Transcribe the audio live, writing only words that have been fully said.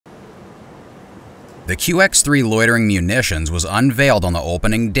The QX-3 loitering munitions was unveiled on the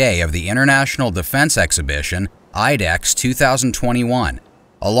opening day of the International Defense Exhibition, ADASI 2021,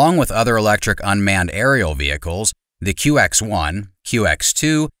 along with other electric unmanned aerial vehicles, the QX-1,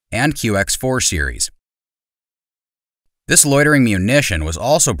 QX-2, and QX-4 series. This loitering munition was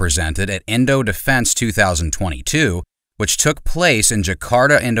also presented at Indo Defense 2022, which took place in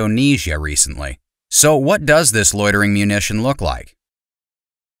Jakarta, Indonesia recently. So what does this loitering munition look like?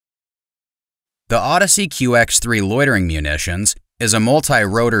 The ADASI QX-3 loitering munitions is a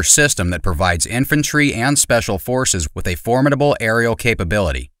multi-rotor system that provides infantry and special forces with a formidable aerial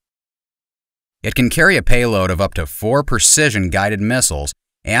capability. It can carry a payload of up to 4 precision-guided missiles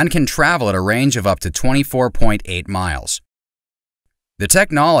and can travel at a range of up to 24.8 miles. The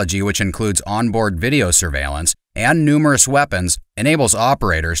technology, which includes onboard video surveillance and numerous weapons, enables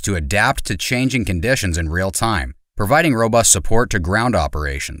operators to adapt to changing conditions in real time, providing robust support to ground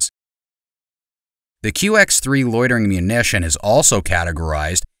operations. The QX-3 loitering munition is also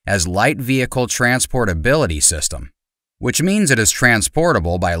categorized as Light Vehicle Transportability System, which means it is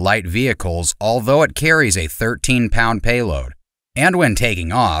transportable by light vehicles although it carries a 13-pound payload, and when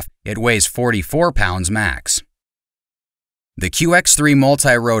taking off, it weighs 44 pounds max. The QX-3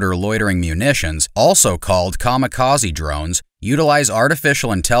 multi-rotor loitering munitions, also called Kamikaze drones, utilize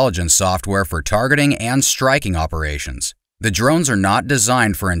artificial intelligence software for targeting and striking operations. The drones are not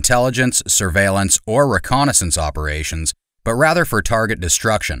designed for intelligence, surveillance, or reconnaissance operations, but rather for target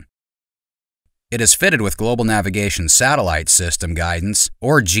destruction. It is fitted with Global Navigation Satellite System Guidance,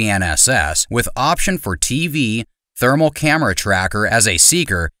 or GNSS, with option for TV, thermal camera tracker as a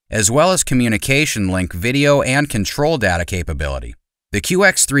seeker, as well as communication link video and control data capability. The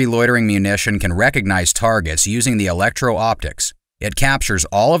QX-3 loitering munition can recognize targets using the electro-optics. It captures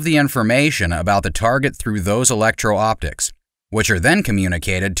all of the information about the target through those electro-optics, which are then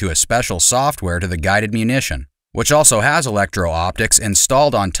communicated to a special software to the guided munition, which also has electro-optics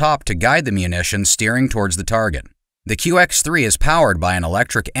installed on top to guide the munition steering towards the target. The QX-3 is powered by an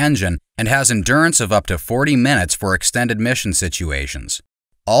electric engine and has endurance of up to 40 minutes for extended mission situations.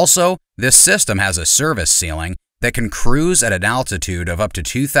 Also, this system has a service ceiling that can cruise at an altitude of up to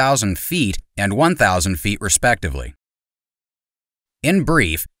 2,000 feet and 1,000 feet respectively. In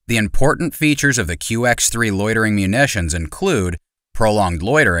brief, the important features of the QX-3 loitering munitions include prolonged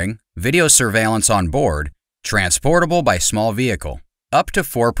loitering, video surveillance on board, transportable by small vehicle, up to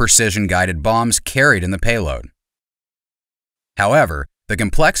 4 precision-guided bombs carried in the payload. However, the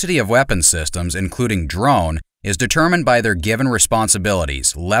complexity of weapon systems, including drone, is determined by their given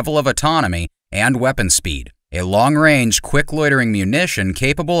responsibilities, level of autonomy, and weapon speed. A long-range, quick loitering munition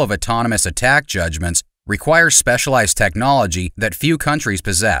capable of autonomous attack judgments requires specialized technology that few countries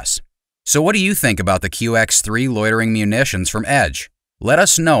possess. So what do you think about the QX-3 loitering munitions from Edge? Let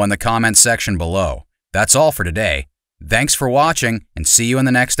us know in the comments section below. That's all for today. Thanks for watching and see you in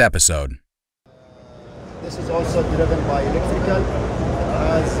the next episode. This is also driven by electrical. It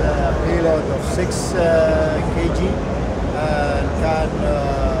has a payload of 6 kg and can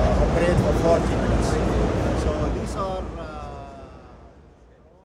operate for 40 minutes. So these are